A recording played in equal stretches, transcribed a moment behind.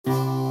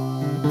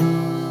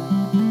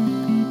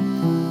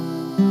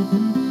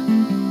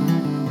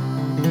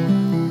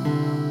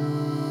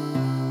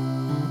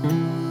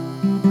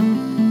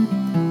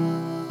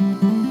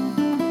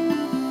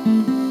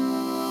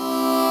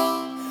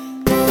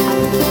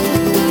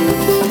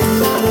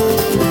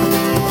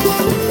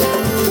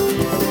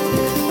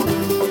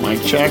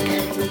check.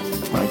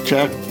 Mic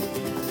check.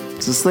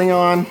 Is this thing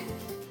on?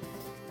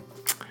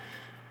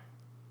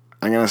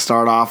 I'm going to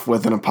start off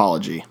with an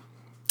apology.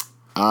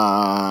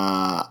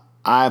 I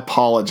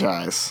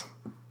apologize.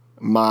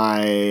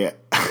 My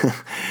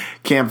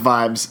Camp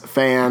Vibes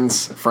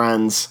fans,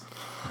 friends,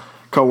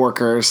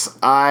 coworkers,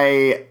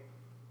 I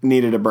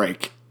needed a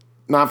break.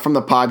 Not from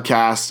the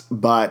podcast,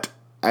 but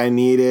I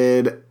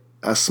needed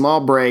a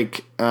small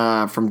break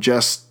from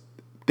just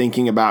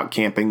thinking about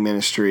camping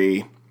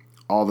ministry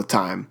all the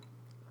time.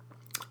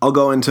 I'll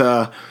go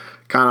into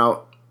kind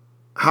of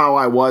how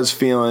I was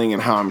feeling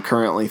and how I'm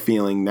currently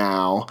feeling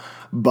now,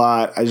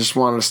 but I just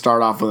wanted to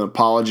start off with an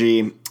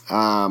apology.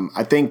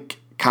 I think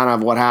kind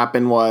of what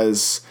happened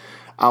was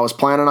I was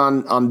planning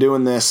on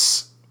doing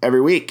this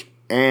every week,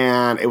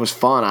 and it was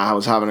fun. I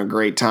was having a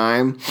great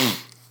time,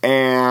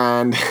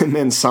 and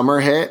then summer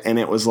hit, and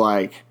it was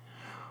like,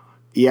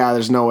 yeah,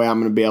 there's no way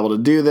I'm going to be able to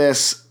do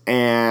this,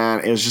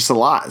 and it was just a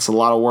lot. It's a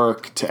lot of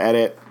work to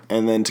edit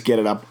and then to get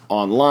it up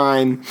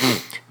online.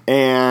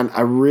 And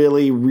I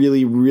really,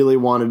 really, really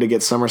wanted to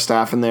get summer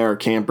staff in there or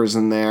campers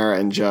in there,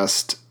 and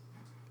just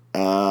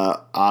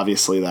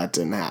obviously that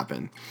didn't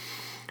happen.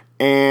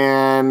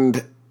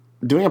 And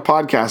doing a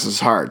podcast is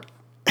hard,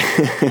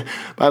 but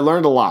I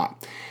learned a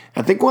lot.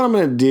 I think what I'm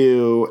going to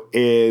do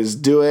is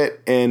do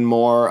it in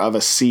more of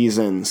a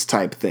seasons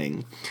type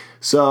thing.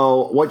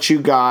 So what you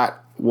got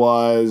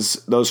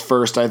was those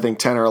first, I think,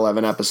 10 or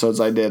 11 episodes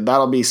I did.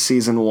 That'll be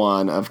season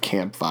 1 of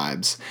Camp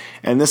Vibes.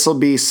 And this will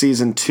be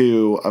season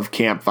 2 of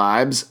Camp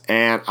Vibes.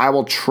 And I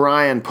will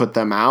try and put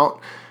them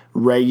out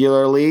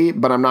regularly,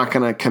 but I'm not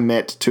going to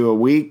commit to a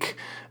week.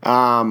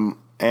 And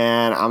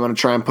I'm going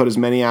to try and put as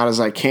many out as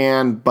I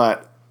can,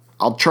 but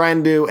I'll try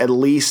and do at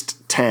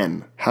least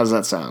 10. How does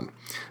that sound?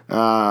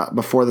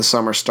 Before the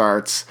summer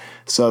starts.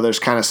 So there's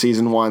kind of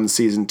season 1,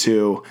 season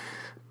 2,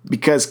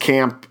 because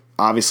camp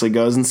obviously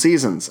goes in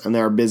seasons, and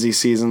there are busy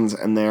seasons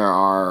and there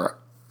are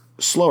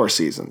slower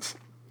seasons.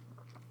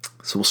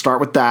 So we'll start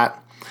with that,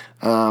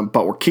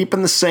 but we're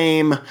keeping the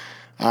same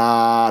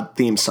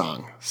theme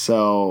song.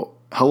 So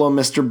Hello,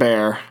 Mr.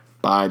 Bear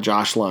by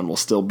Josh Lund will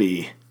still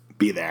be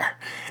there.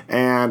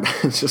 And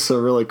just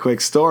a really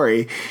quick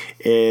story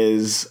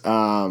is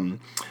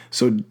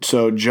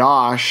so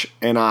Josh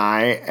and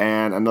I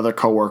and another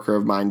coworker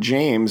of mine,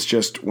 James,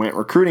 just went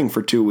recruiting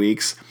for 2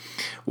 weeks,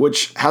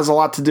 which has a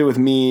lot to do with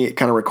me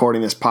kind of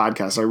recording this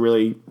podcast. I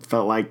really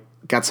felt like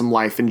got some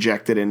life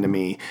injected into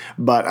me.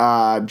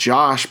 But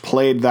Josh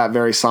played that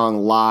very song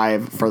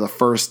live for the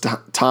first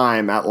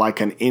time at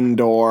like an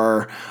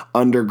indoor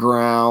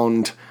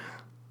underground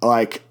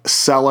like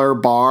cellar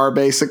bar,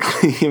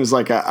 basically. It was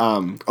like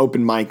a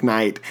open mic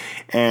night,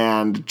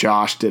 and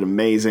Josh did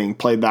amazing,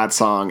 played that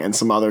song and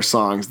some other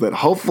songs that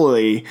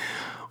hopefully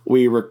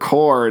we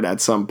record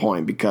at some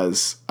point,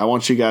 because I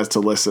want you guys to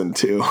listen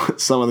to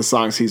some of the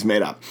songs he's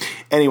made up.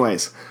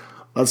 Anyways,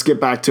 let's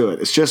get back to it.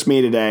 It's just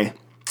me today,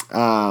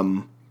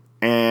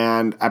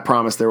 and I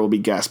promise there will be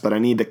guests, but I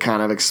need to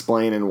kind of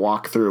explain and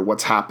walk through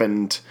what's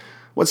happened,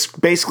 what's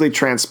basically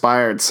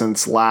transpired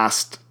since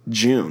last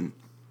June.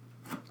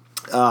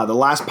 The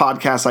last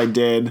podcast I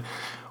did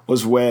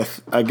was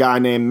with a guy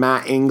named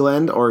Matt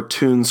England, or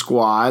Toon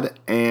Squad,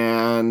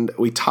 and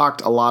we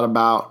talked a lot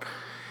about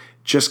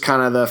just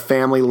kind of the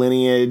family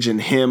lineage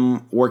and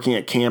him working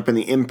at camp and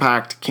the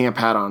impact camp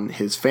had on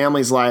his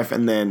family's life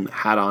and then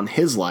had on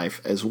his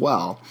life as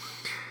well.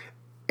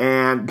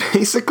 And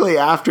basically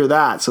after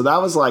that, so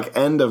that was like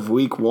end of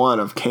week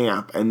 1 of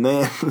camp. And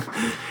then,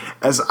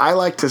 as I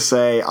like to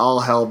say,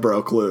 all hell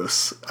broke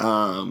loose.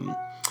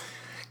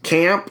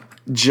 Camp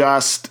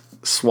just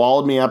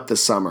swallowed me up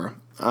this summer,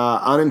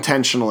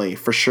 unintentionally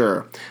for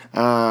sure.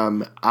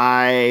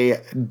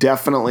 I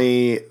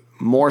definitely,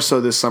 more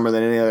so this summer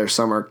than any other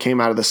summer, came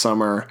out of the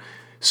summer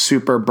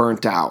super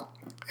burnt out.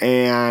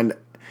 And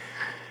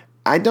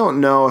I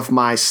don't know if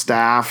my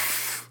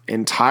staff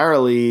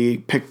entirely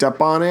picked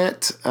up on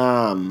it,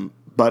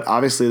 but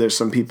obviously there's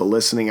some people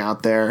listening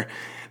out there.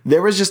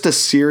 There was just a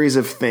series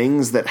of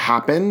things that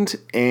happened,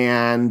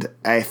 and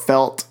I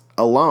felt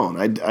alone.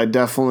 I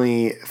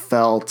definitely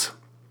felt,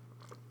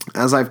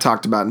 as I've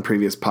talked about in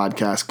previous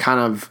podcasts, kind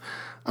of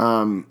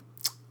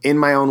in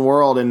my own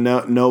world, and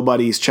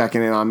nobody's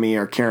checking in on me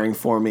or caring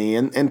for me.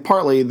 And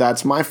partly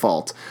that's my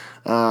fault.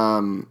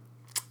 And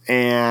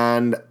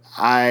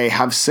I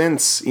have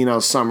since,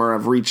 summer,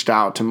 I've reached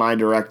out to my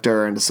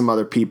director and to some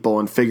other people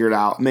and figured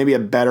out maybe a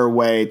better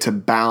way to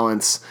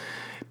balance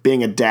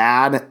being a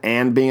dad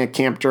and being a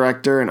camp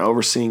director and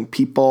overseeing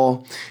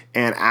people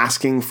and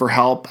asking for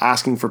help,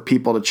 asking for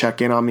people to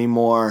check in on me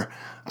more,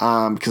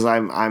 because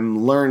I'm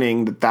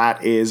learning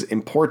that is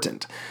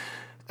important.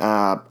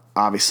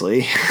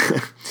 Obviously.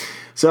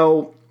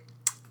 So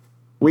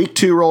week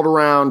 2 rolled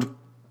around,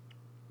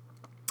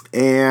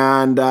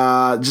 and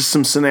just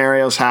some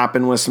scenarios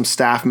happened with some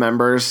staff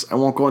members. I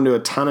won't go into a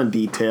ton of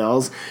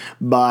details,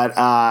 but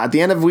at the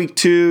end of week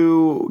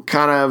 2,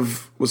 kind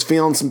of was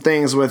feeling some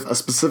things with a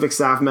specific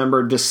staff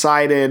member,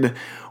 decided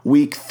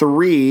week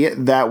 3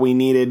 that we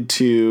needed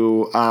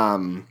to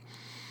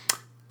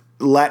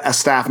let a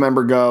staff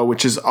member go,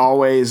 which is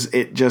always,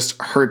 it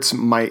just hurts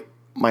my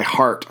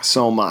heart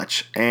so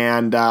much.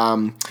 And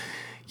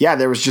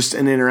there was just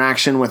an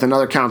interaction with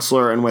another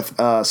counselor and with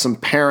some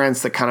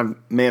parents that kind of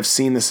may have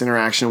seen this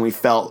interaction. We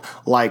felt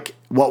like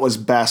what was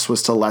best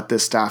was to let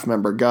this staff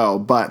member go.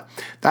 But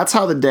that's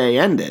how the day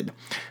ended.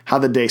 How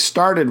the day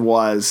started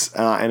was,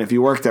 and if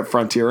you worked at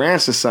Frontier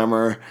Ranch this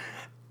summer,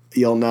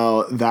 you'll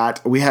know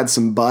that we had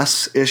some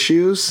bus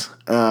issues.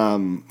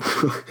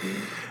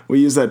 We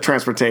use a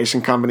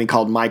transportation company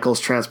called Michael's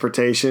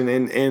Transportation,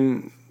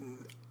 and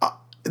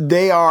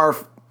they are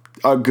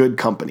a good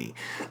company.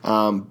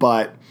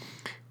 But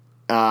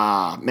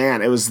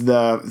it was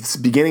the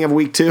beginning of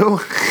week 2,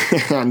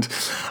 and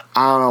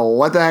I don't know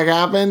what the heck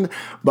happened,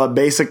 but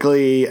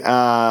basically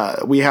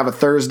we have a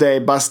Thursday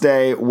bus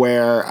day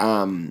where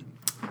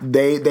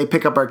they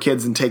pick up our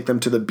kids and take them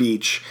to the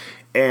beach.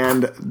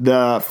 And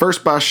the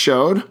first bus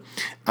showed,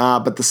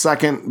 but the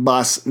second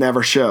bus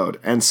never showed.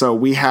 And so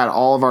we had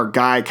all of our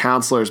guy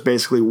counselors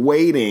basically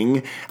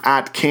waiting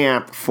at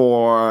camp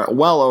for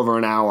well over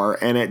an hour,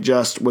 and it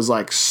just was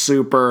like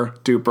super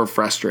duper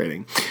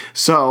frustrating.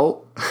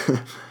 So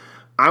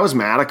I was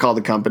mad. I called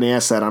the company. I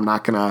said, I'm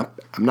not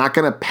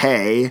gonna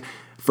pay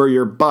for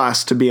your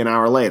bus to be an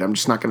hour late. I'm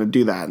just not gonna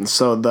do that. And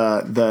so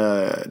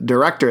the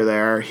director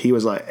there, he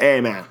was like,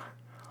 hey man,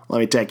 let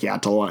me take you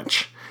out to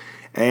lunch.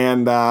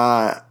 And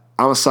I'm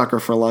a sucker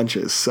for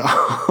lunches. So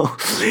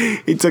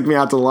he took me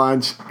out to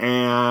lunch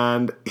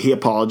and he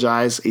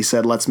apologized. He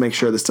said, let's make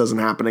sure this doesn't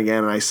happen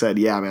again. And I said,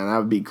 yeah, man, that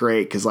would be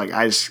great. Cause like,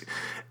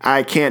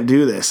 I can't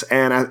do this.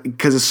 And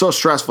because it's so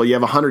stressful. You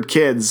have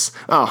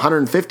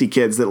 150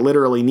 kids that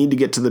literally need to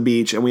get to the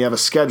beach, and we have a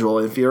schedule.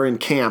 If you're in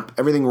camp,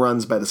 everything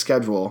runs by the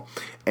schedule.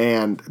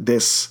 And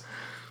this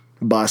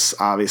bus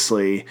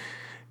obviously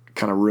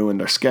kind of ruined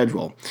our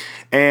schedule.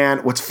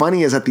 And what's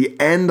funny is at the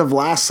end of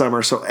last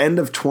summer, so end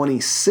of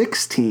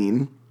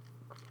 2016,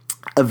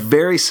 a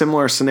very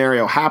similar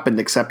scenario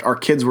happened, except our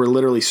kids were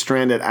literally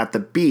stranded at the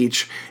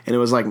beach, and it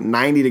was like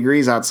 90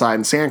 degrees outside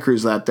in Santa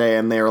Cruz that day,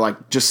 and they were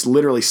like just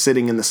literally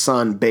sitting in the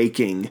sun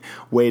baking,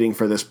 waiting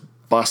for this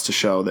bus to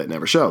show that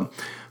never showed.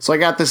 So I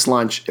got this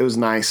lunch. It was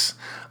nice.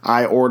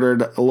 I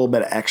ordered a little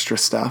bit of extra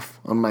stuff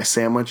on my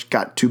sandwich,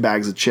 got 2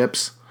 bags of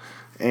chips,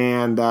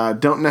 and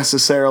don't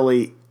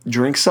necessarily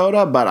drink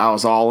soda, but I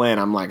was all in.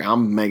 I'm like,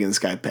 I'm making this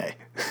guy pay.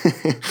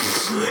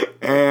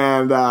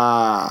 And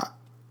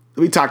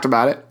we talked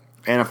about it,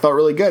 and I felt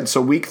really good.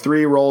 So week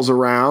 3 rolls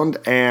around,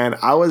 and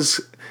I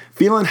was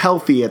feeling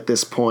healthy at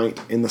this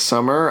point in the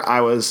summer.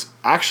 I was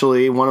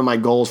actually, one of my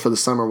goals for the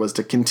summer was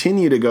to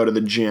continue to go to the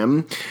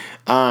gym,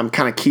 kind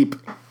of keep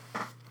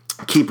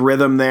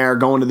rhythm there,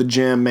 going to the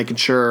gym, making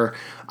sure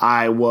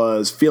I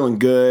was feeling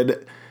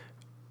good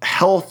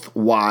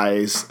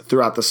health-wise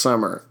throughout the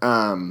summer.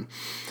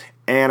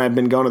 And I've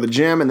been going to the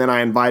gym, and then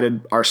I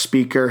invited our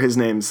speaker. His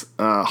name's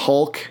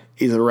Hulk.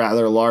 He's a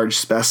rather large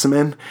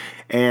specimen,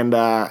 and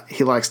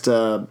he likes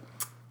to,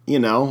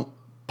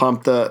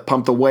 pump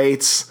the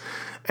weights.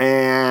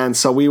 And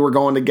so we were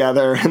going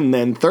together, and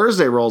then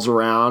Thursday rolls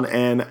around,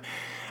 and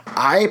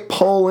I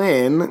pull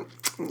in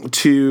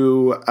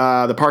to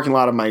the parking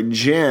lot of my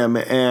gym,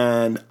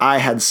 and I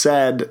had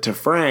said to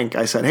Frank,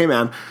 I said, hey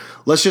man,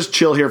 let's just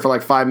chill here for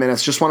like 5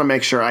 minutes. Just want to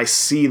make sure I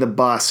see the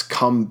bus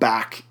come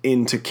back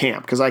into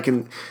camp. Because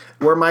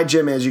where my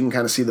gym is, you can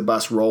kind of see the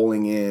bus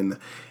rolling in.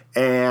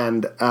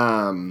 And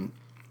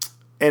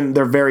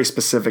they're very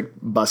specific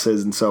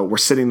buses. And so we're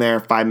sitting there,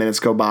 5 minutes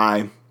go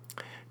by,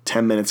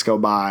 10 minutes go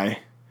by,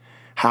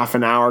 half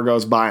an hour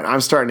goes by, and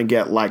I'm starting to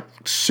get like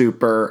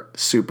super,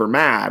 super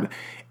mad.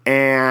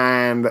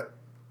 And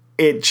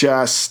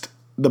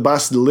the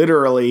bus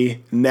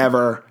literally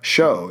never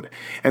showed.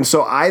 And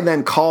so I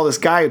then call this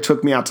guy who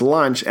took me out to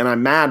lunch, and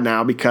I'm mad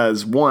now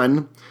because,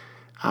 one,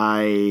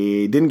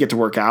 I didn't get to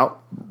work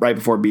out right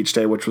before beach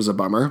day, which was a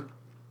bummer.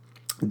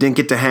 Didn't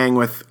get to hang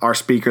with our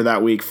speaker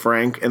that week,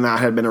 Frank, and that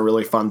had been a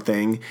really fun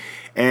thing.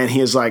 And he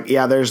is like,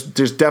 yeah, there's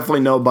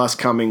definitely no bus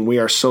coming. We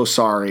are so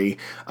sorry.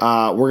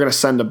 We're going to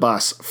send a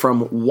bus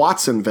from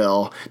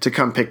Watsonville to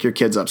come pick your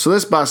kids up. So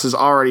this bus is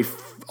already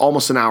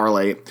almost an hour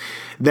late.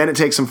 Then it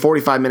takes them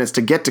 45 minutes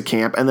to get to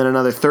camp, and then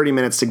another 30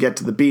 minutes to get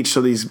to the beach.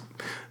 So these,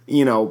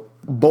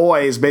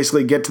 boys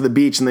basically get to the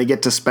beach, and they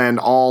get to spend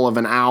all of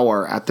an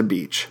hour at the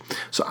beach.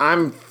 So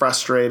I'm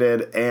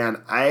frustrated, and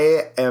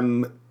I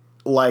am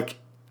like,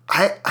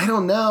 I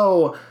don't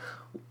know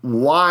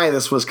why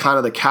this was kind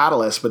of the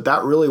catalyst, but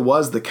that really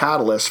was the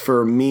catalyst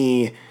for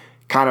me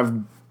kind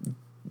of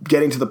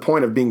getting to the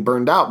point of being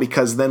burned out,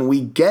 because then we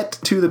get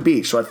to the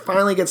beach. So I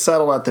finally get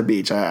settled at the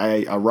beach.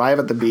 I arrive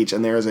at the beach,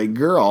 and there is a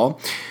girl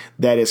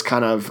that is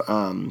kind of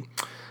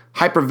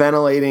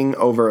hyperventilating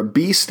over a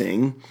bee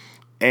sting,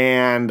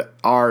 and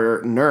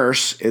our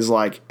nurse is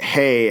like,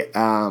 hey,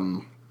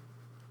 I'll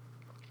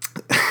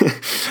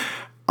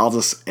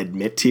just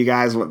admit to you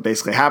guys what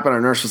basically happened.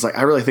 Our nurse was like,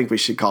 I really think we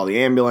should call the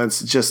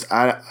ambulance.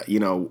 I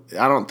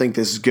don't think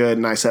this is good.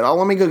 And I said, oh,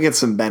 let me go get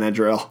some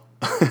Benadryl.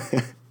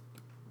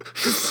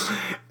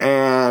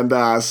 And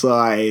so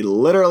I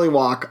literally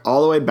walk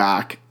all the way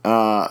back,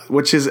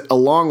 which is a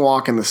long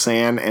walk in the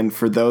sand. And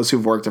for those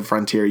who've worked at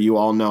Frontier, you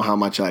all know how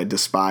much I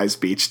despise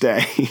beach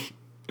day.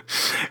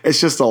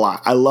 It's just a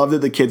lot. I love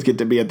that the kids get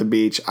to be at the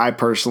beach. I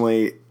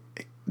personally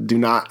do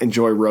not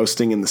enjoy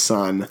roasting in the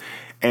sun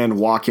and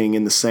walking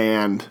in the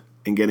sand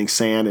and getting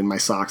sand in my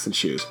socks and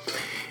shoes.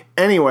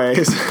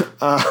 Anyways,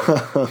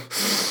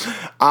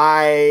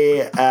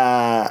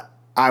 I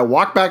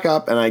walk back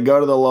up and I go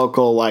to the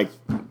local,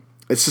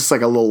 it's just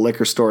like a little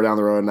liquor store down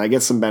the road, and I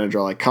get some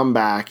Benadryl. I come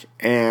back,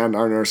 and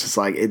our nurse is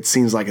like, it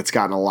seems like it's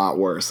gotten a lot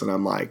worse. And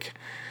I'm like,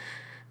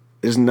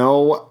 there's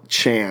no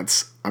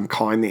chance I'm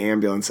calling the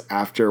ambulance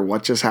after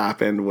what just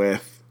happened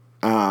with,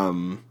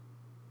 that's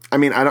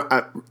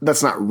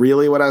not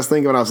really what I was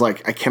thinking, but I was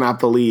like, I cannot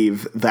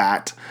believe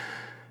that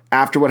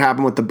after what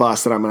happened with the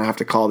bus that I'm going to have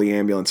to call the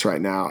ambulance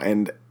right now.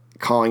 And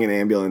calling an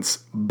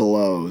ambulance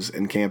blows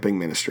in camping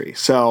ministry.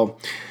 So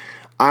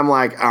I'm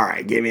like, all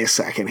right, give me a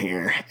second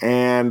here.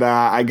 And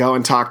I go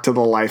and talk to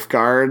the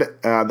lifeguard,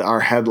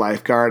 our head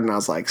lifeguard, and I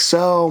was like,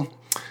 so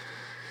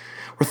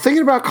we're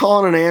thinking about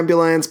calling an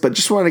ambulance, but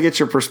just want to get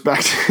your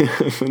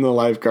perspective. And the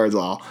lifeguard's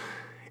all,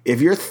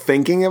 if you're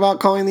thinking about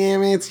calling the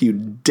ambulance, you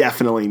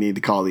definitely need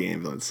to call the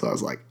ambulance. So I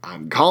was like,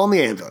 I'm calling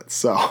the ambulance.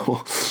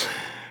 So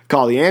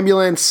call the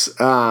ambulance,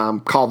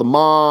 call the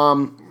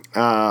mom.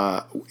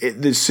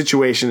 The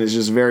situation is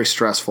just very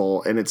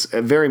stressful, and it's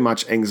very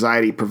much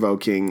anxiety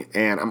provoking.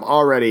 And I'm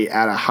already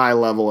at a high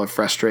level of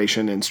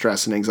frustration and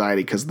stress and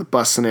anxiety because of the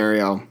bus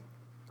scenario.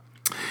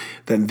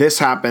 Then this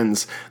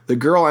happens. The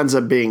girl ends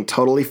up being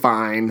totally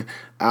fine.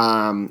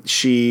 I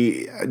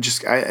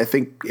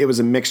think it was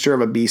a mixture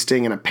of a bee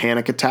sting and a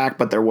panic attack,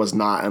 but there was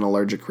not an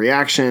allergic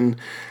reaction.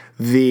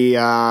 The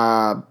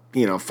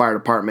fire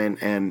department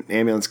and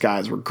ambulance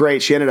guys were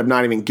great. She ended up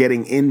not even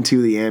getting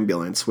into the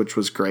ambulance, which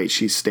was great.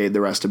 She stayed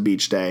the rest of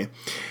beach day.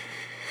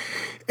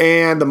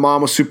 And the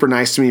mom was super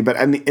nice to me, but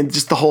and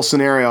just the whole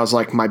scenario, I was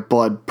like, my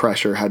blood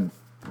pressure had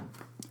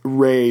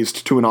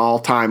raised to an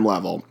all-time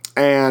level.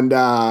 And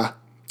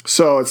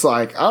so it's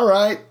like, all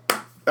right,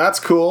 that's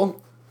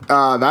cool.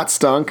 That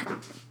stunk.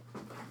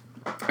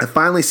 I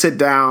finally sit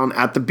down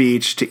at the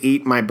beach to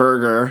eat my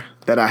burger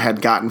that I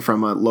had gotten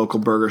from a local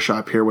burger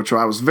shop here, which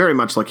I was very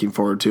much looking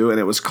forward to, and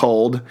it was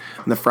cold,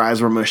 and the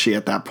fries were mushy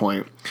at that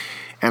point.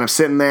 And I'm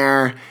sitting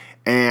there,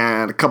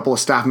 and a couple of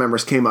staff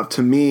members came up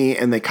to me,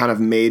 and they kind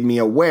of made me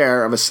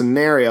aware of a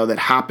scenario that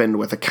happened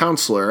with a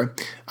counselor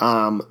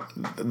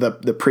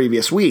the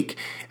previous week.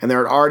 And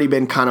there had already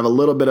been kind of a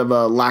little bit of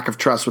a lack of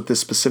trust with this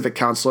specific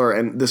counselor,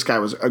 and this guy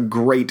was a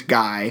great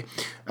guy,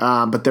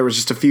 but there was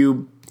just a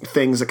few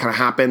things that kind of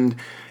happened.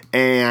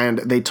 And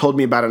they told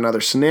me about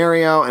another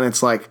scenario, and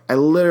it's like I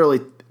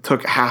literally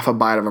took half a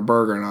bite of a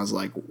burger, and I was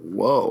like,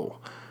 whoa,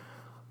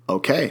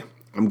 okay,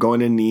 I'm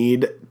going to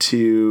need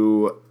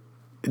to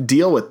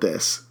deal with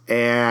this.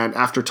 And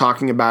after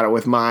talking about it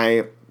with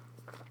my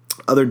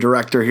other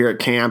director here at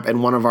camp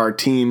and one of our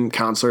team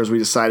counselors, we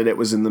decided it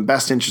was in the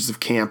best interest of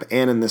camp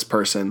and in this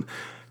person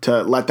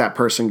to let that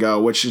person go,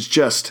 which is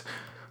just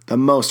the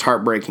most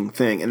heartbreaking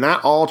thing. And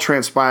that all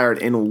transpired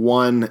in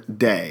one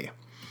day.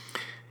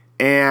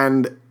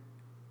 And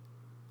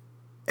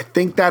I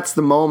think that's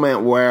the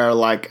moment where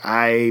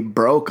I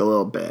broke a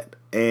little bit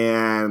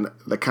and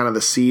the kind of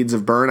the seeds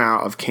of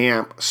burnout of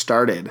camp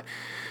started.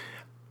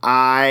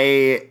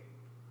 Even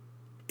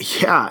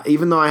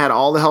though I had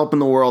all the help in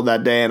the world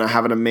that day and I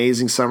have an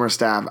amazing summer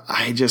staff,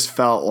 I just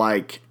felt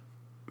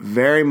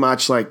very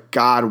much like,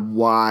 God,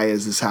 why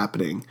is this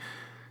happening?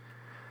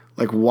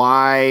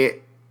 Why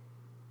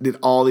did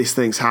all these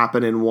things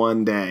happen in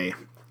one day?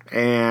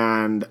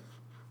 And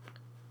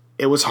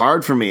it was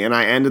hard for me. And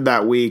I ended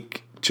that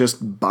week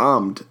just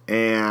bummed.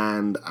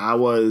 And I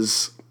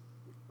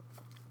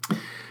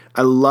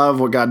love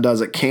what God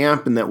does at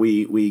camp and that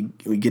we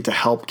get to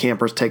help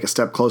campers take a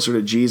step closer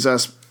to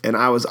Jesus. And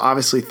I was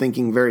obviously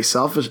thinking very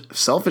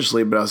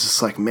selfishly, but I was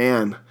just like,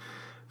 man,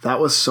 that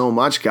was so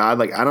much, God.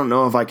 I don't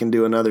know if I can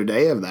do another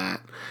day of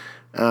that.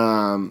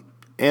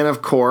 And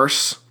of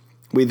course,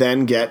 we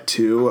then get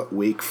to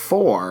week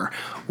 4,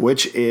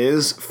 which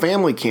is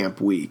family camp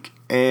week.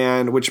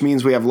 And which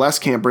means we have less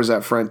campers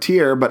at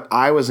Frontier, but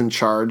I was in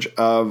charge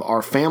of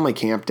our family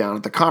camp down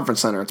at the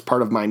conference center. It's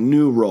part of my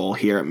new role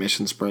here at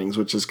Mission Springs,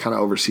 which is kind of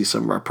oversee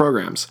some of our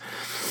programs.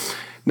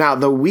 Now,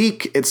 the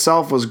week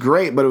itself was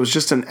great, but it was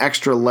just an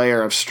extra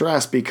layer of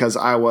stress because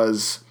I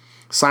was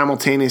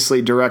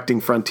simultaneously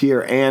directing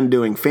Frontier and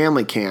doing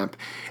family camp.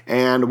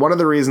 And one of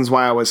the reasons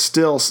why I was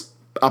still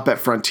up at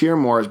Frontier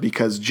more is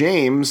because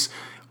James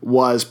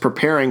was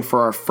preparing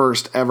for our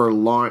first ever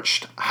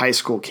launched high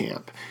school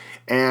camp.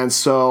 And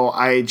so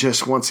I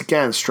just, once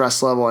again,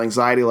 stress level,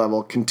 anxiety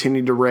level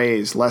continued to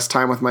raise, less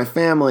time with my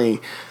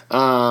family,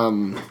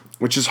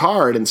 which is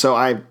hard. And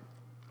so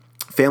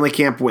family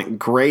camp went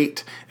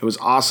great. It was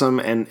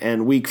awesome.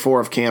 And week 4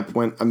 of camp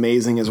went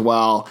amazing as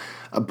well.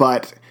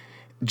 But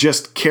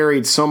just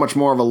carried so much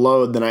more of a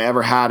load than I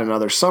ever had in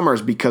other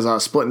summers because I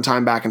was splitting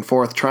time back and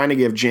forth, trying to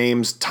give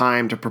James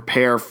time to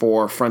prepare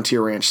for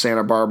Frontier Ranch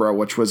Santa Barbara,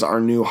 which was our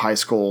new high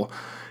school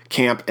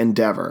camp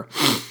endeavor.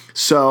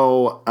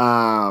 So,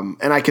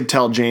 and I could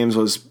tell James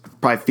was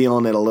probably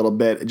feeling it a little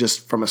bit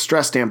just from a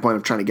stress standpoint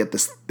of trying to get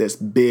this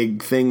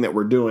big thing that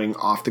we're doing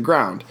off the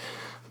ground.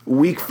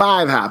 Week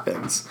 5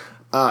 happens.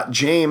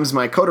 James,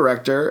 my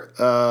co-director,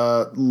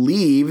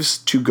 leaves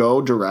to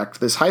go direct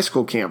this high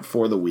school camp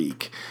for the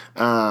week.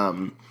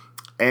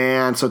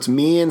 And so it's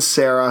me and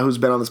Sarah, who's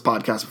been on this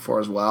podcast before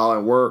as well,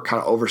 and we're kind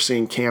of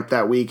overseeing camp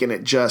that week. And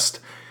it just,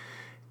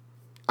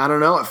 I don't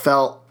know,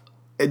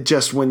 it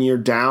just, when you're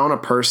down a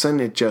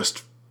person,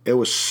 it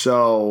was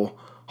so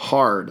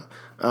hard.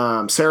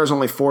 Sarah's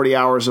only 40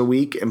 hours a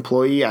week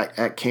employee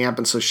at camp,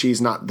 and so she's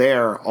not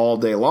there all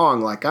day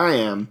long like I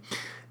am.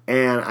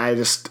 And I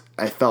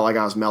felt like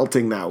I was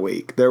melting that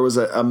week. There was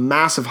a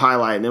massive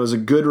highlight, and it was a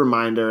good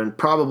reminder, and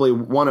probably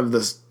one of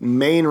the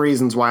main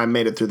reasons why I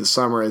made it through the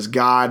summer is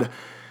God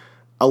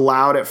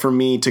allowed it for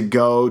me to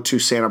go to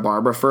Santa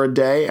Barbara for a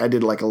day. I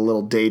did like a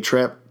little day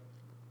trip,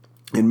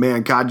 and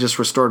man, God just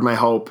restored my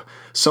hope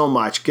so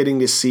much, getting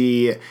to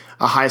see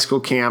a high school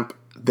camp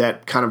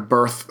that kind of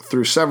birthed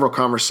through several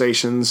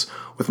conversations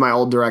with my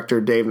old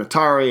director, Dave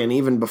Natari, and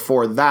even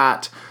before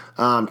that,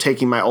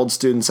 taking my old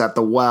students at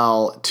the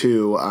Well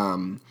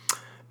to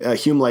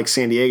Hume Lake,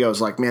 San Diego. I was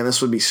like, man,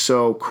 this would be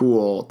so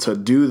cool to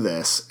do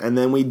this. And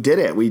then we did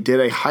it. We did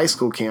a high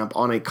school camp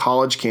on a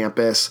college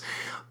campus.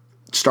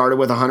 Started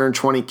with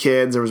 120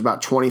 kids. There was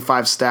about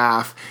 25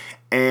 staff.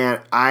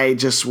 And I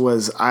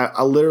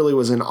literally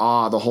was in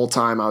awe the whole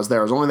time I was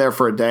there. I was only there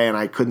for a day, and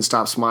I couldn't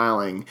stop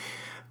smiling.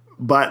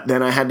 But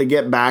then I had to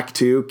get back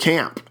to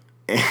camp.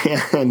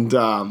 And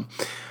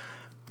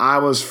I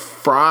was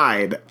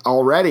fried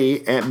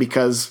already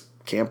because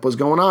camp was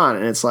going on.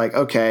 And it's like,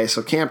 okay,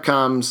 so camp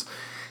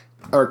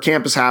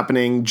is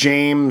happening.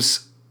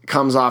 James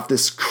comes off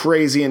this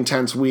crazy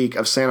intense week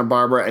of Santa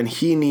Barbara, and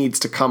he needs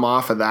to come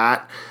off of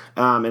that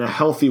in a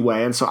healthy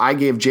way. And so I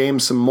gave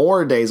James some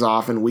more days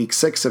off in week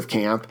 6 of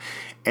camp.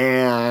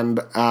 And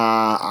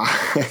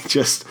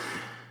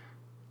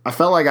I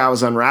felt like I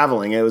was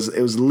unraveling. It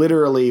was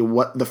literally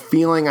what the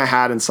feeling I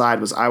had inside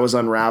was. I was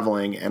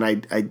unraveling, and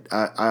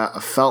I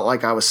felt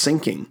like I was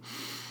sinking.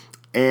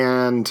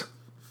 And,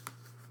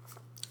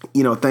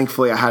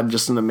 thankfully I had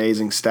just an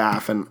amazing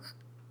staff, and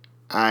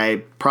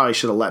I probably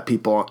should have let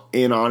people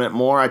in on it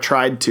more. I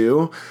tried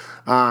to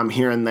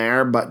here and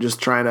there, but just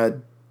trying to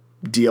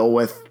deal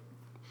with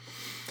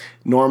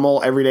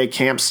normal everyday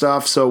camp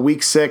stuff. So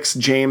week 6,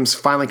 James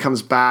finally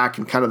comes back,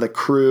 and kind of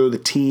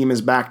the team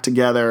is back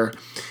together.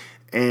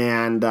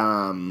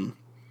 And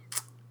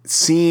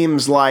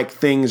seems like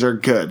things are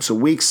good. So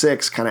week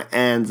 6 kind of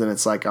ends, and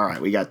it's like, all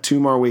right, we got 2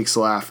 more weeks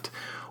left.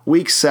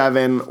 Week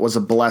 7 was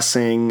a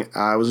blessing.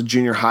 It was a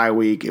junior high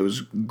week. It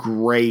was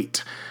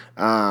great.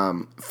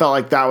 Felt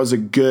like that was a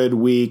good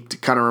week to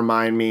kind of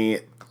remind me,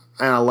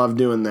 and I love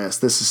doing this.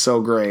 This is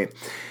so great.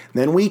 And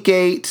then week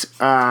 8,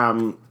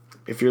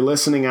 if you're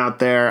listening out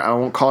there, I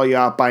won't call you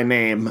out by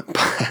name.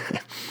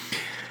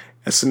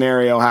 A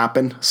scenario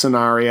happened.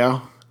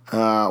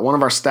 One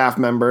of our staff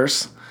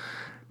members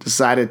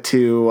decided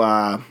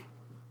to,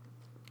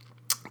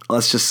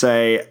 let's just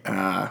say,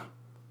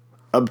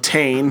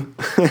 obtain.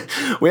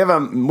 we have a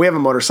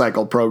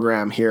motorcycle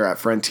program here at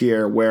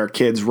Frontier where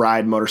kids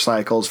ride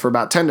motorcycles for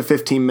about 10 to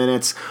 15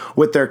 minutes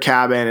with their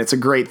cabin. It's a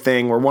great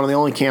thing. We're one of the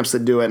only camps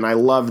that do it, and I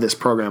love this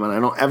program, and I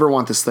don't ever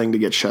want this thing to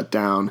get shut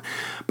down.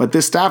 But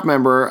this staff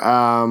member,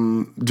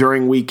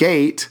 during week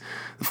 8,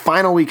 the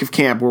final week of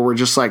camp, where we're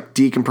just like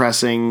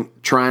decompressing,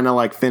 trying to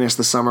like finish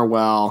the summer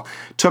well,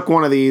 took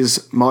one of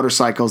these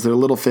motorcycles, they're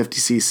little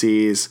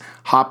 50cc's,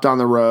 hopped on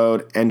the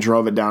road and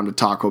drove it down to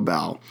Taco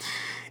Bell.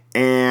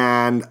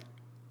 And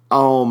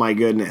oh my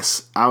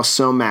goodness, I was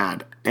so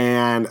mad.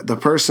 And the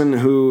person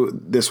who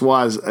this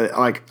was,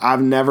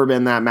 I've never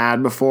been that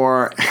mad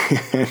before.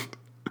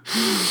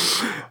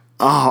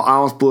 I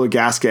almost blew a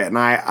gasket.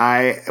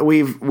 And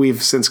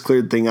we've since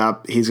cleared the thing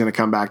up. He's going to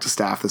come back to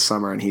staff this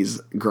summer, and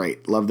he's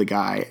great. Love the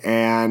guy.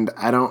 And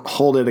I don't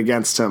hold it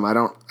against him. I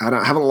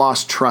haven't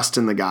lost trust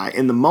in the guy.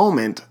 In the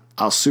moment,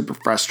 I was super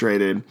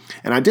frustrated,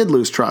 and I did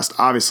lose trust,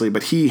 obviously,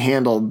 but he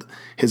handled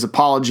his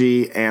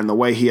apology, and the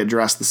way he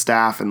addressed the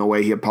staff and the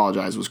way he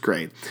apologized was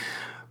great.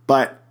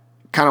 But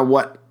kind of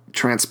what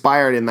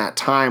transpired in that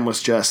time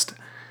was just,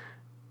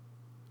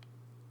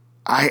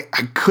 I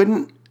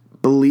couldn't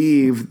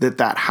believe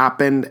that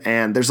happened.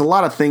 And there's a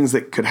lot of things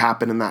that could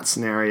happen in that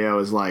scenario,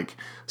 is like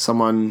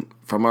someone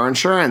from our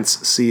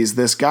insurance sees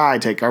this guy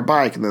take our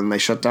bike, and then they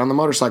shut down the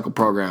motorcycle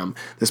program.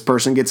 This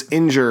person gets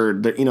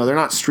injured. They're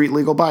not street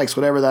legal bikes,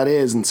 whatever that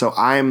is. And so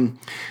I'm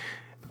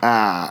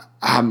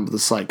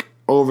just like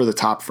over the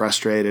top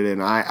frustrated.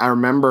 And I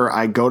remember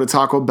I go to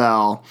Taco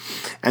Bell,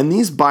 and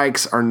these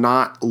bikes are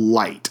not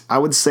light. I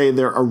would say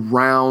they're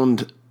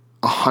around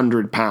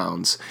 100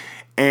 pounds.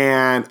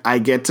 And I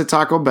get to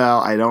Taco Bell.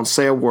 I don't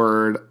say a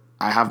word.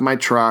 I have my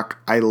truck.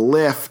 I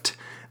lift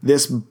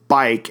this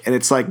bike, and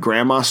it's like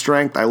grandma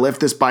strength. I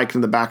lift this bike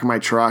in the back of my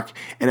truck,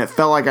 and it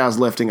felt like I was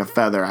lifting a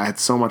feather. I had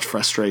so much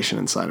frustration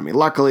inside of me.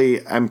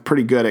 Luckily, I'm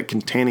pretty good at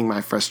containing my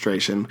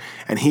frustration.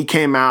 And he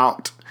came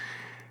out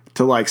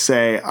to like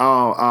say,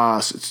 oh,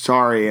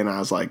 sorry. And I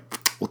was like,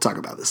 we'll talk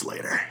about this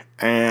later.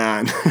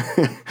 And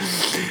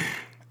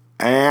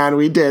and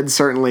we did,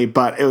 certainly,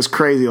 but it was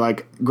crazy.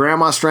 Like,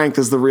 grandma strength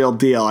is the real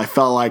deal. I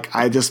felt like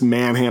I just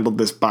manhandled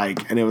this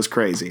bike, and it was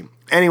crazy.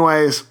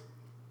 Anyways,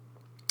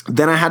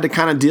 then I had to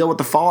kind of deal with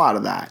the fallout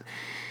of that.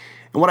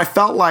 And what I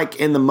felt like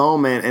in the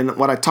moment, and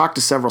what I talked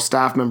to several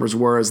staff members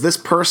were, is this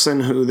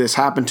person who this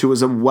happened to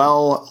was a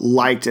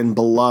well-liked and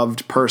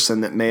beloved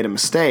person that made a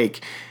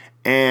mistake.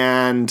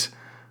 And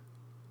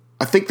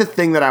I think the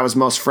thing that I was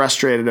most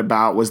frustrated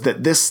about was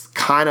that this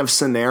kind of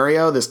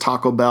scenario, this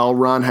Taco Bell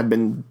run, had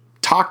been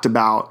talked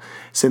about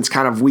since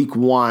kind of week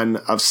 1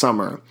 of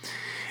summer.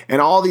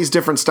 And all these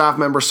different staff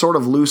members sort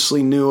of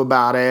loosely knew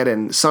about it,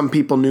 and some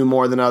people knew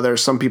more than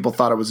others. Some people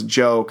thought it was a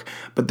joke,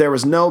 but there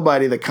was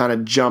nobody that kind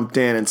of jumped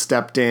in and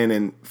stepped in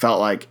and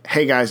felt like,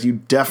 hey guys, you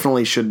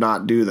definitely should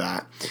not do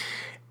that.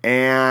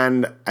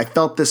 And I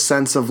felt this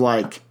sense of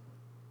like,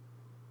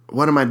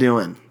 what am I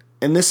doing?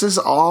 And this is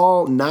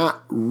all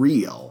not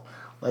real.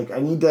 Like,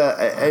 I need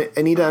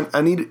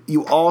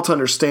you all to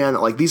understand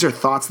that, like, these are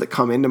thoughts that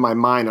come into my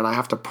mind and I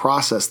have to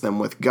process them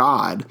with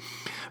God.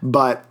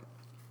 But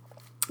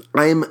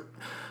I'm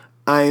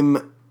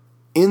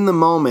in the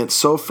moment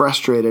so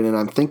frustrated, and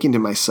I'm thinking to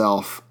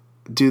myself,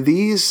 do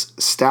these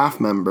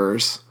staff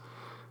members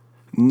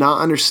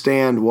not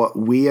understand what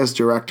we as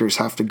directors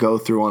have to go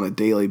through on a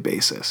daily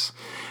basis?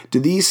 Do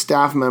these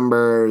staff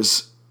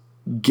members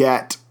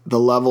get the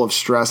level of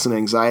stress and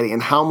anxiety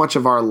and how much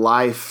of our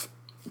life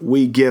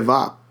we give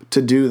up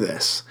to do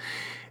this?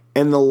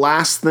 And the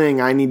last thing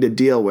I need to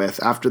deal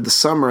with after the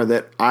summer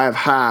that I've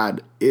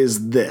had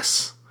is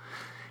this.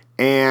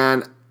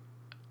 And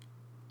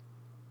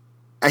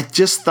I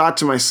just thought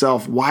to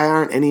myself, why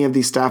aren't any of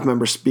these staff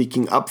members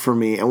speaking up for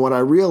me? And what I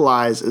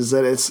realized is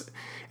that it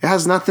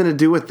has nothing to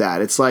do with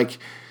that. It's like,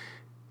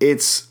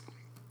 it's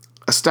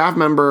a staff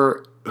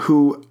member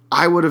who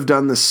I would have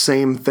done the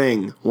same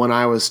thing when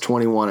I was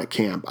 21 at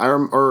camp,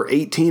 or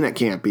 18 at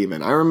camp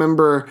even. I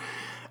remember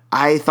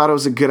I thought it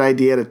was a good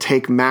idea to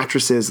take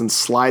mattresses and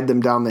slide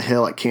them down the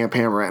hill at Camp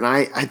Hammer, and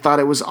I thought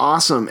it was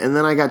awesome. And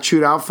then I got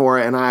chewed out for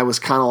it, and I was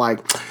kind of like,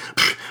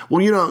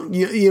 well, you don't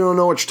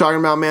know what you're talking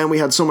about, man. We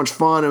had so much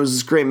fun. It was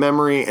this great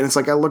memory. And it's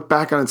like, I look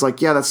back on it, it's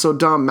like, yeah, that's so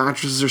dumb.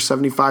 Mattresses are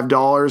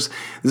 $75.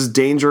 This is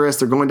dangerous.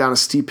 They're going down a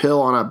steep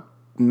hill on a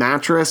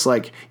mattress.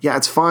 Like, yeah,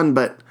 it's fun,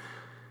 but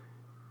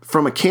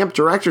from a camp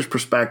director's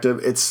perspective,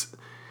 it's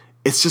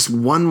just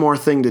one more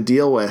thing to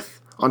deal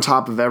with on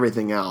top of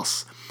everything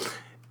else.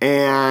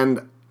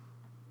 And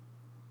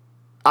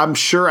I'm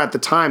sure at the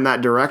time that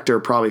director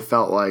probably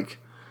felt like,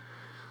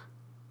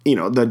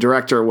 the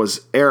director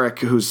was Eric,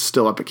 who's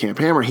still up at Camp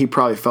Hammer. He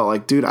probably felt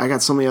like, dude, I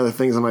got so many other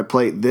things on my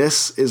plate.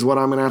 This is what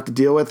I'm going to have to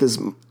deal with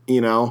and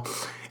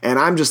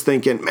I'm just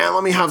thinking, man,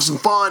 let me have some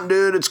fun,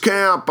 dude. It's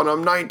camp and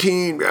I'm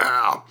 19.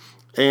 Yeah.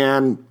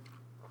 And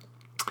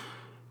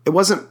I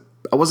wasn't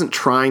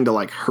trying to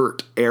like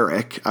hurt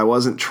Eric. I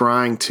wasn't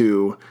trying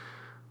to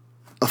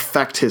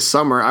affect his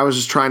summer. I was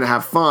just trying to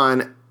have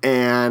fun,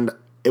 and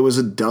it was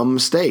a dumb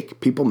mistake.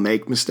 People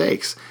make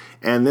mistakes.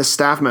 And this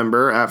staff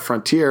member at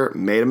Frontier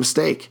made a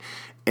mistake,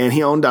 and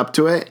he owned up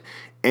to it.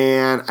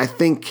 And I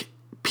think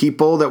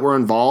people that were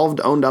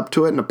involved owned up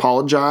to it and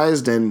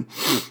apologized. And,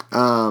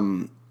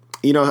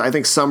 I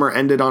think summer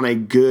ended on a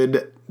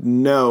good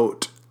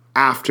note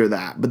after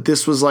that. But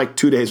this was like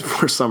 2 days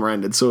before summer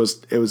ended. So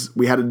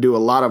we had to do a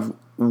lot of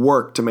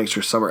work to make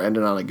sure summer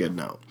ended on a good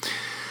note.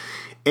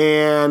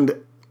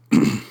 And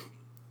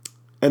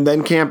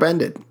then camp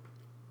ended.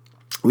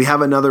 We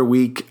have another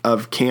week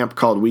of camp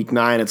called Week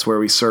 9. It's where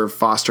we serve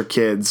foster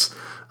kids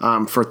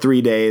for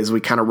 3 days. We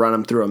kind of run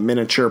them through a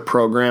miniature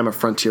program at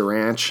Frontier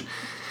Ranch.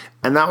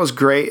 And that was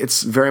great.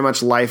 It's very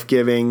much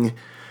life-giving.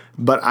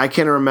 But I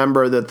can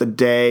remember that the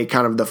day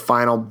kind of the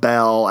final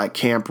bell at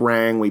camp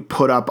rang, we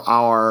put up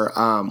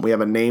we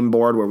have a name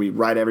board where we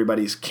write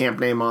everybody's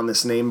camp name on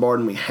this name board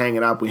and we hang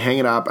it up.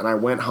 And I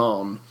went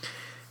home,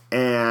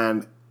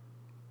 and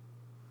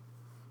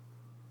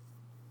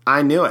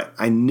I knew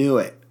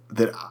it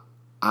that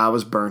I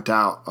was burnt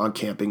out on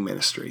camping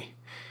ministry.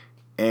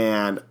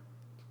 And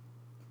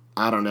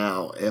I don't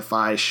know if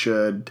I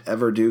should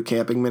ever do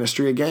camping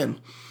ministry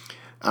again,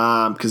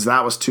 because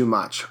that was too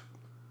much.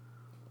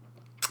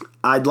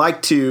 I'd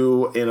like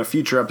to, in a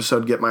future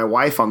episode, get my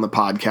wife on the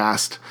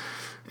podcast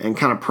and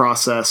kind of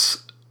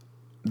process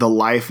the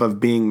life of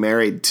being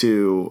married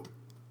to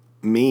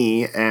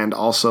me, and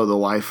also the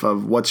life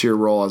of what's your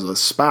role as a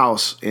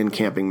spouse in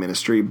camping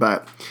ministry.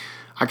 But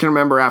I can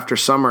remember after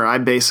summer, I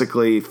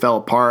basically fell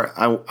apart.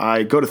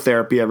 I go to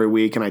therapy every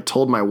week, and I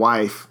told my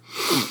wife,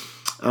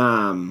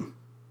 I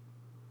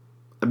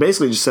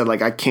basically just said,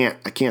 like, I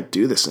can't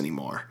do this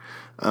anymore.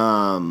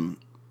 I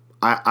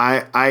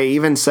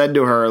even said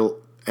to her,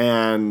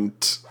 and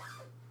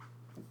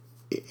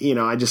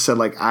I just said,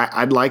 like,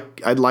 I'd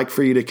like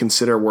for you to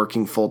consider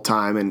working full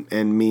time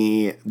and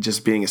me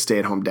just being a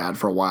stay-at-home dad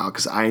for a while,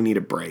 because I need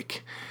a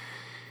break.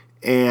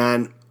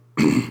 And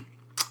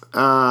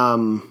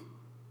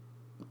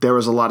there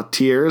was a lot of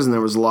tears, and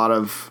there was a lot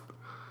of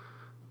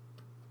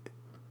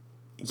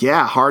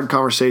yeah, hard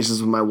conversations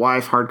with my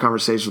wife, hard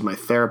conversations with my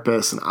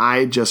therapist, and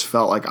I just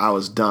felt like I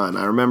was done.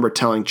 I remember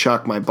telling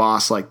Chuck, my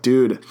boss, like,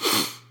 dude,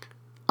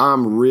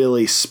 I'm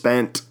really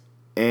spent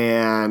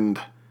and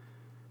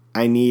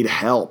I need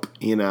help,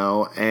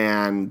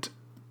 and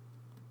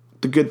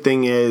the good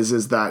thing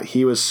is that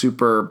he was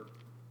super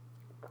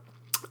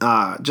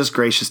just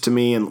gracious to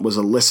me and was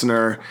a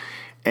listener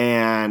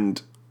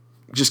and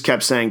just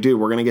kept saying, dude,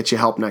 we're going to get you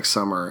help next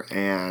summer,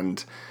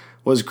 and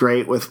was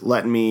great with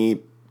letting me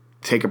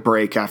take a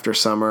break after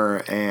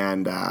summer.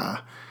 And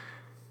I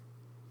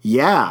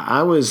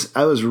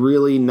was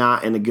really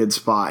not in a good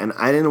spot, and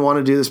I didn't want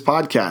to do this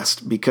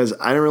podcast because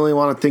I didn't really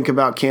want to think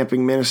about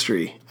camping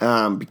ministry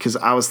because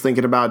I was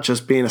thinking about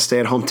just being a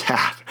stay-at-home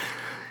dad.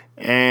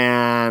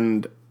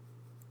 And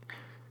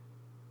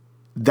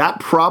that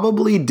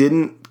probably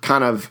didn't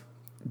kind of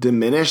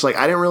diminish. Like,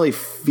 I didn't really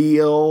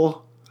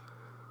feel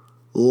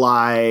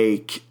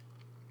like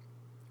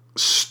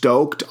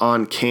stoked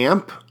on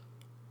camp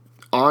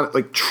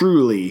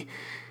truly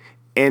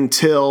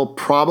until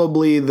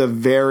probably the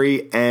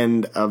very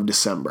end of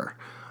December.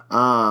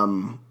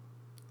 And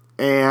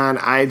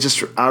I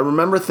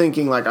remember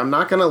thinking, like, I'm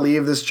not going to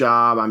leave this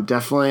job. I'm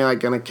definitely like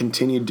going to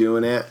continue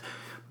doing it.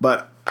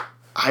 But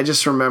I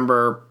just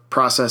remember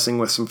processing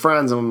with some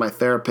friends and with my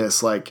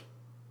therapist, like,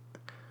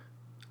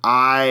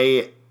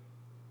 I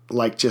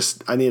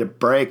need a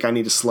break. I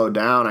need to slow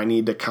down. I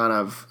need to kind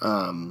of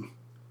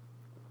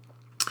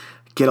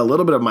get a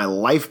little bit of my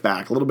life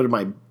back, a little bit of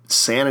my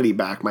sanity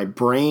back, my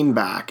brain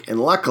back. And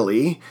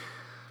luckily,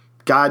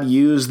 God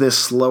used this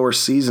slower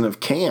season of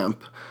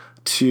camp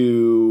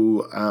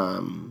to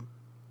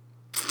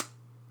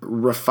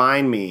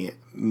refine me,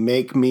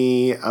 make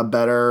me a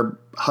better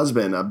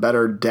husband, a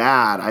better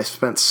dad. I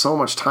spent so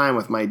much time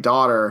with my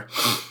daughter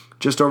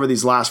just over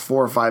these last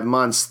 4 or 5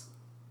 months,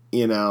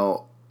 and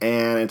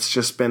it's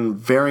just been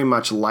very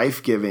much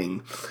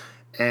life-giving.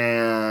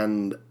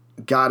 And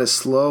God is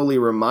slowly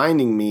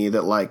reminding me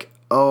that, like,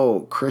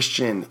 oh,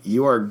 Christian,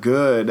 you are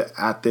good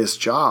at this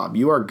job.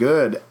 You are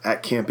good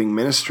at camping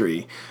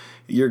ministry.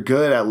 You're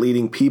good at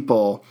leading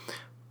people.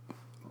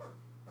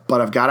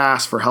 But I've got to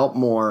ask for help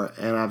more,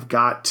 and I've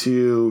got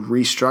to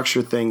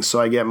restructure things so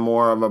I get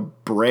more of a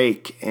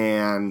break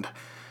and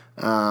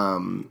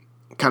kind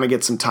of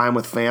get some time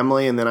with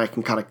family, and then I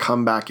can kind of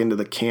come back into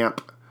the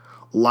camp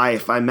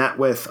life. I met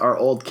with our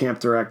old camp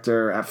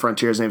director at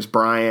Frontier. His name's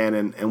Brian,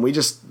 and we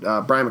just,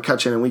 Brian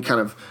McCutcheon, and we kind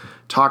of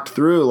talked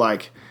through,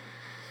 like,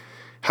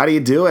 how do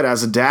you do it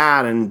as a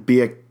dad and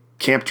be a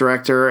camp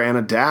director and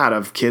a dad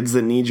of kids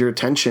that need your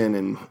attention?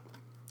 And,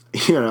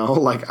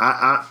 like,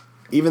 I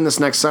even this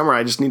next summer,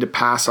 I just need to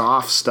pass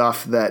off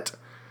stuff that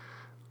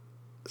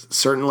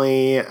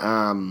certainly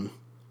I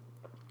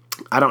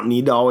don't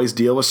need to always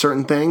deal with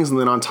certain things. And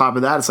then on top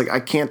of that, it's like I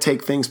can't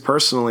take things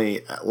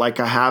personally like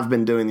I have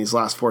been doing these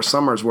last 4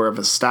 summers, where if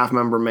a staff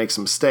member makes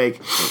a mistake,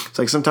 it's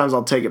like sometimes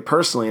I'll take it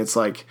personally. It's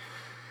like,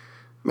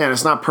 man,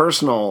 it's not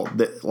personal.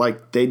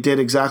 Like, they did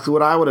exactly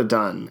what I would have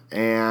done.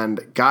 And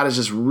God has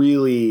just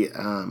really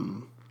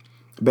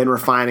been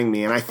refining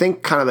me. And I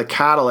think kind of the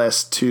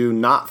catalyst to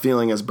not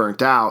feeling as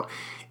burnt out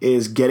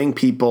is getting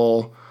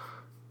people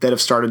that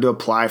have started to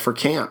apply for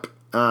camp.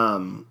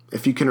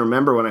 If you can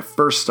remember, when I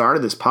first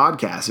started this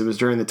podcast, it was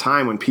during the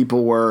time when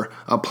people were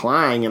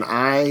applying, and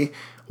I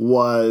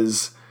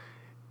was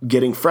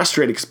getting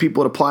frustrated because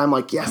people would apply. I'm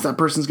like, yes, that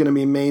person's going to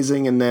be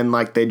amazing. And then,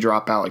 like, they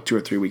drop out like 2 or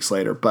 3 weeks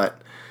later.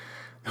 But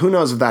who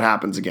knows if that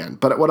happens again.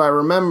 But what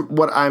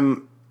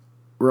I'm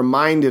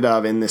reminded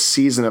of in this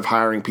season of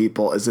hiring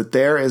people is that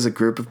there is a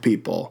group of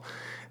people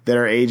that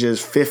are ages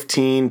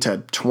 15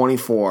 to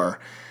 24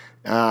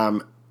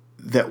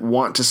 that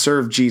want to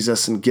serve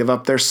Jesus and give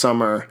up their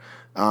summer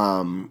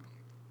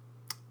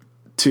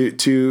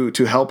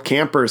to help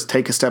campers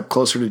take a step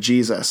closer to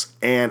Jesus.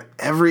 And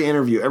every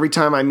interview, every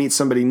time I meet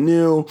somebody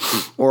new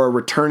or a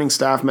returning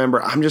staff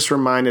member, I'm just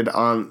reminded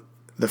on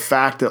the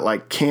fact that,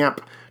 like,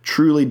 camp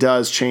truly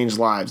does change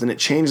lives, and it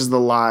changes the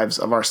lives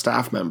of our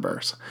staff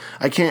members.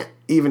 I can't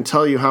even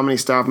tell you how many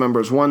staff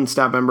members. One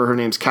staff member, her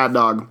name's Cat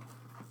Dog,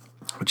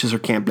 which is her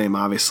camp name,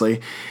 obviously.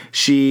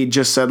 She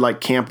just said, like,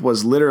 camp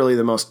was literally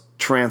the most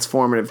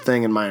transformative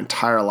thing in my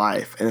entire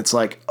life. And it's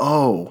like,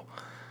 oh,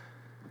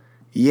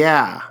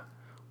 yeah,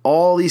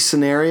 all these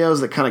scenarios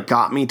that kind of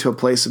got me to a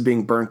place of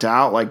being burnt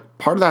out, like,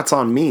 part of that's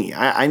on me.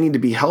 I need to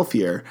be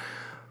healthier.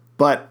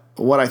 But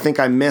what I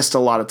think I missed a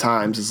lot of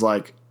times is,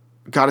 like,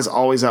 God is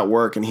always at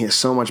work, and he is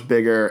so much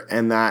bigger,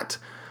 and that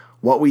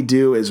what we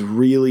do is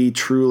really,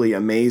 truly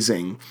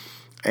amazing.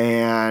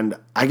 And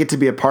I get to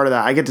be a part of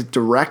that. I get to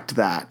direct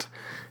that.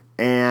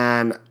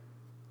 And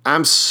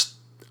I'm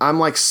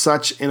like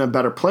such in a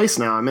better place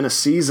now. I'm in a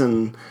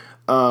season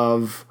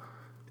of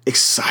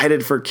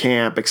excited for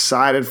camp,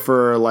 excited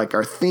for, like,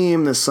 our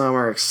theme this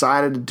summer,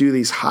 excited to do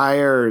these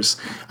hires.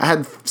 I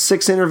had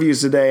 6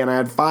 interviews today, and I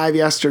had 5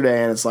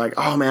 yesterday, and it's like,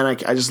 oh man,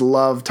 I just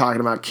love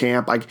talking about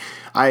camp.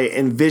 I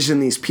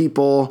envision these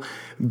people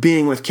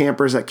being with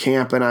campers at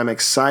camp, and I'm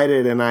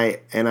excited, and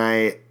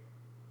I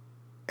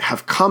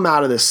have come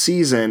out of this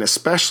season,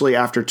 especially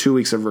after 2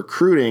 weeks of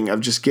recruiting, of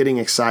just getting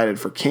excited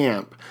for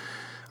camp.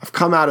 I've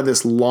come out of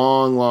this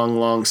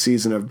long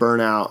season of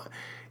burnout,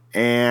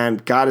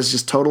 and God has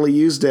just totally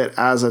used it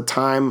as a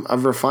time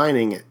of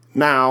refining.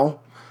 Now,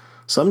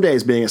 some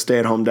days being a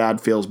stay-at-home dad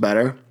feels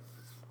better,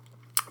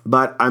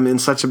 but I'm in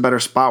such a better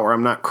spot where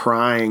I'm not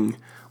crying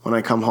when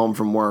I come home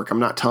from work. I'm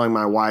not telling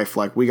my wife,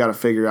 like, we got to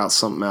figure out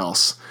something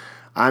else.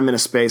 I'm in a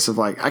space of,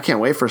 like, I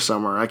can't wait for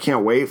summer. I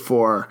can't wait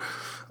for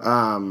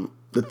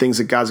the things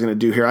that God's going to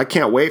do here. I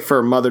can't wait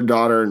for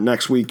mother-daughter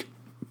next week.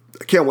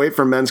 I can't wait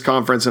for men's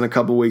conference in a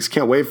couple weeks.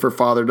 Can't wait for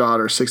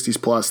father-daughter 60s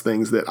plus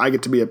things that I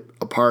get to be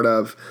a part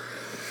of.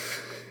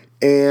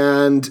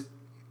 And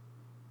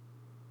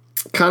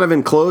kind of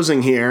in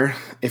closing here,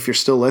 if you're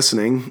still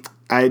listening,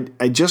 I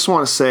just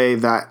want to say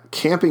that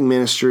camping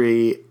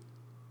ministry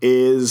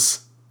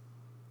is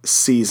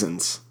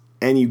seasons,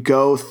 and you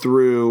go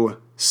through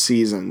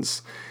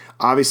seasons.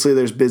 Obviously,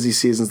 there's busy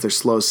seasons, there's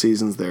slow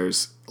seasons,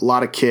 there's a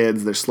lot of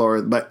kids, they're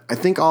slower, but I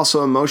think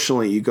also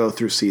emotionally you go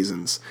through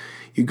seasons.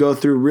 You go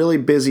through really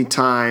busy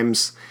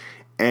times,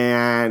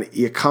 and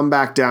you come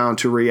back down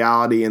to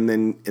reality, and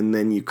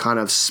then you kind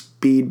of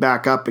speed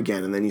back up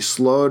again, and then you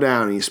slow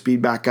down and you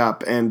speed back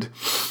up. And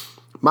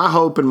my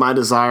hope and my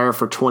desire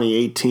for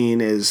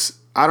 2018 is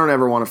I don't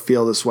ever want to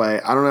feel this way.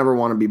 I don't ever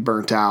want to be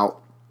burnt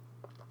out.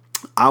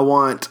 I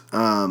want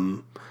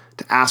to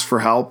ask for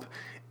help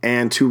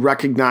and to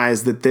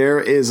recognize that there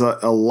is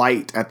a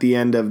light at the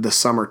end of the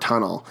summer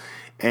tunnel,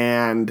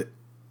 and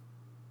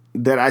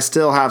that I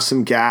still have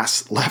some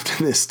gas left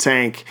in this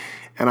tank,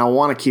 and I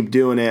want to keep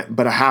doing it,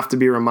 but I have to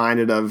be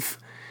reminded of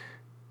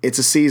it's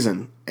a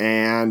season,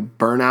 and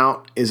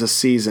burnout is a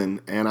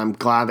season, and I'm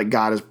glad that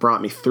God has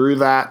brought me through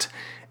that,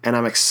 and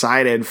I'm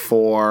excited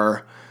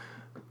for,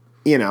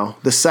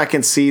 the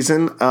second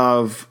season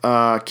of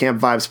Camp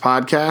Vibes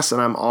podcast,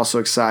 and I'm also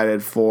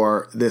excited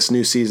for this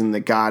new season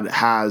that God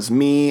has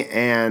me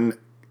and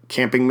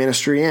camping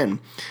ministry in.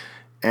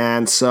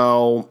 And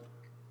so,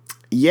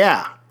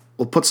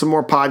 we'll put some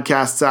more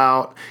podcasts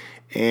out,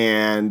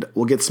 and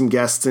we'll get some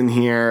guests in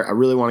here. I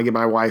really want to get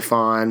my wife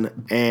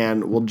on,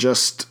 and we'll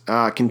just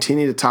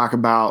continue to talk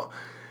about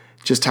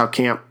just how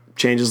camp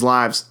changes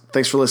lives.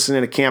 Thanks for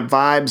listening to Camp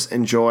Vibes.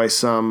 Enjoy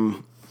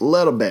some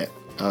little bit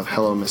of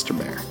Hello, Mr.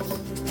 Bear.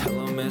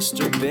 Hello,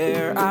 Mr.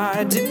 Bear,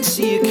 I didn't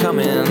see you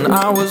coming.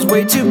 I was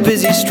way too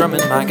busy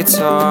strumming my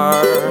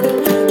guitar.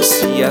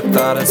 See, I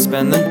thought I'd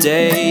spend the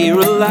day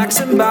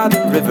relaxing by the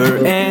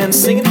river and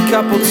singing a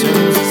couple tunes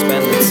and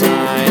spend the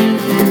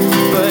time